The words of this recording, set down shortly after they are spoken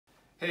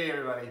Hey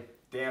everybody,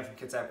 Dan from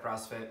Kids App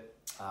CrossFit.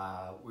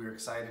 We're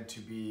excited to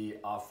be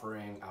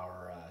offering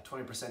our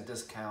 20%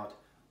 discount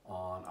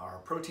on our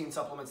protein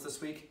supplements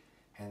this week.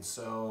 And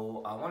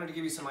so I wanted to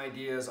give you some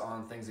ideas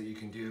on things that you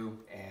can do.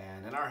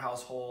 And in our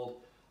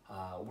household,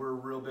 we're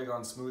real big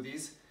on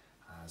smoothies.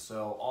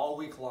 So all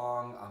week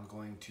long, I'm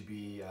going to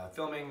be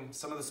filming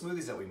some of the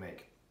smoothies that we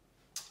make.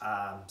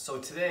 So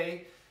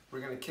today,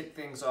 we're going to kick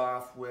things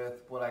off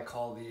with what I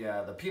call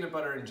the peanut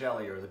butter and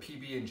jelly, or the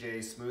PB&J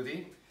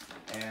Smoothie.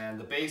 And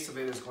the base of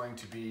it is going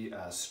to be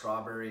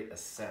strawberry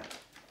ascent.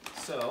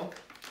 So,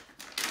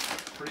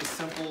 pretty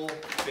simple,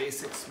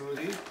 basic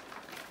smoothie.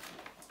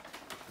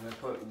 I'm going to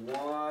put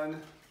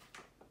 1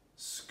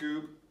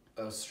 scoop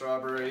of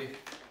strawberry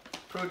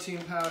protein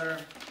powder.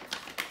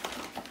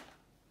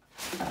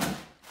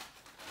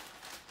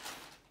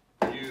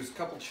 Use a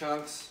couple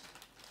chunks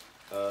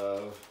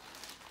of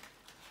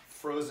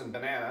frozen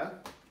banana,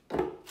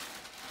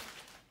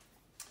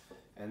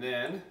 and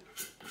then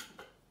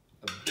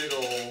a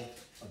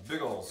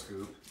big ol'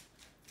 scoop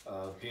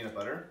of peanut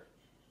butter.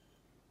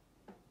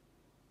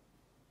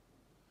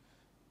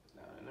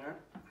 Down in there.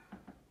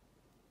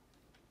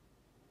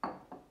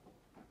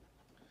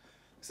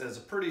 So it's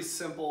a pretty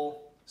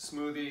simple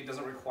smoothie,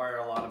 doesn't require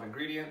a lot of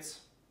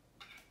ingredients.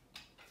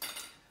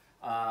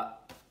 I'm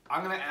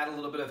gonna add a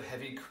little bit of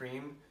heavy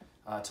cream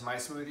to my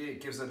smoothie.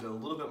 It gives it a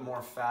little bit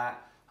more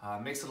fat.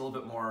 Makes it a little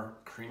bit more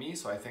creamy,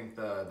 so I think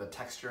the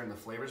texture and the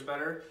flavor is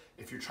better.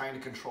 If you're trying to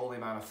control the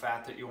amount of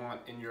fat that you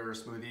want in your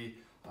smoothie,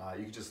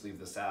 you can just leave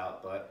this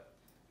out, but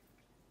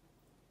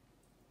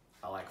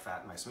I like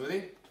fat in my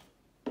smoothie.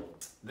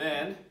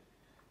 Then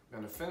I'm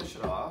going to finish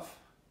it off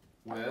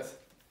with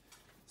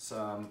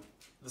some,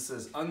 this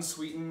is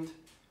unsweetened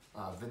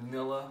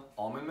vanilla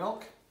almond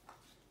milk.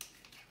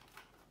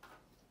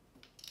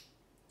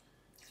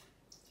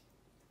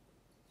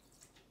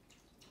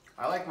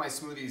 I like my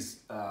smoothies,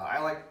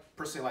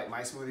 personally like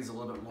my smoothies a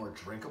little bit more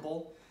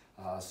drinkable.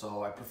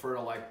 So I prefer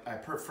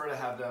to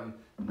have them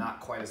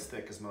not quite as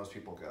thick as most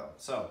people go.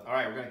 So, all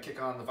right, we're gonna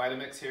kick on the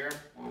Vitamix here.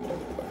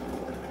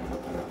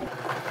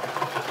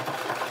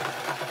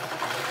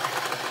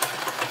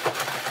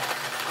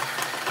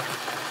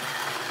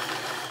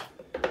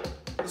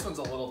 This one's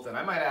a little thin.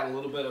 I might add a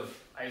little bit of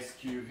ice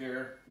cube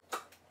here.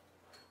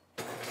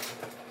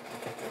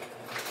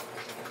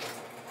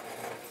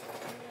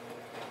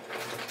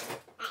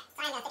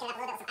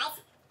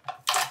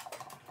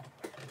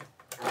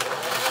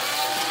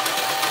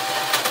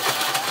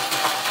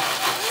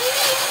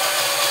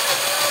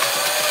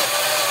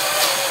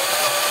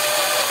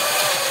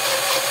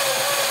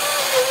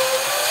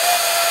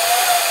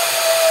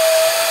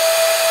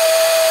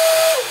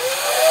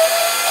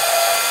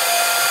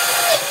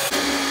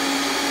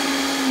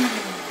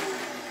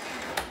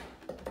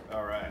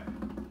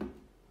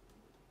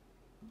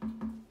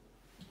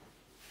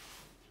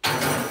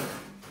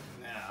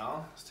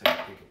 Let's take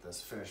a peek at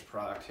this finished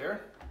product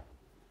here.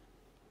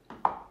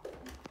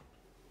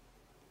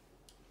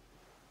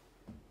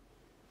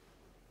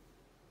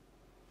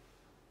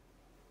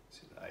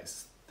 See the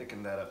ice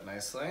thickened that up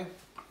nicely.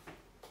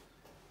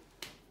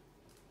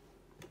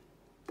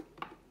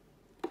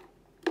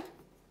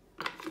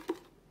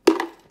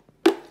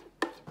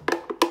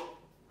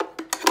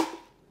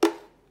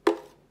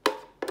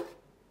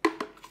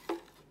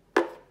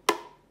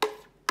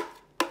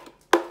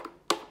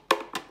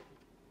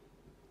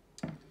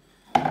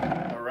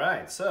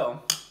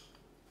 So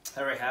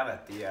there we have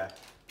it, the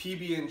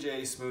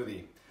PB&J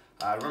Smoothie.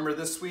 Remember,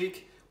 this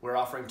week we're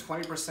offering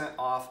 20%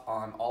 off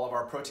on all of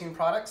our protein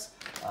products.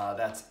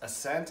 That's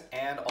Ascent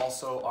and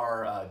also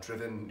our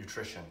Driven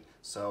Nutrition.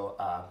 So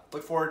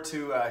look forward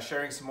to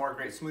sharing some more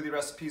great smoothie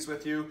recipes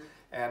with you,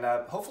 and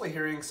hopefully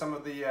hearing some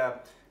of the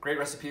great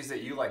recipes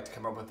that you like to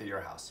come up with at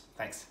your house.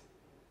 Thanks.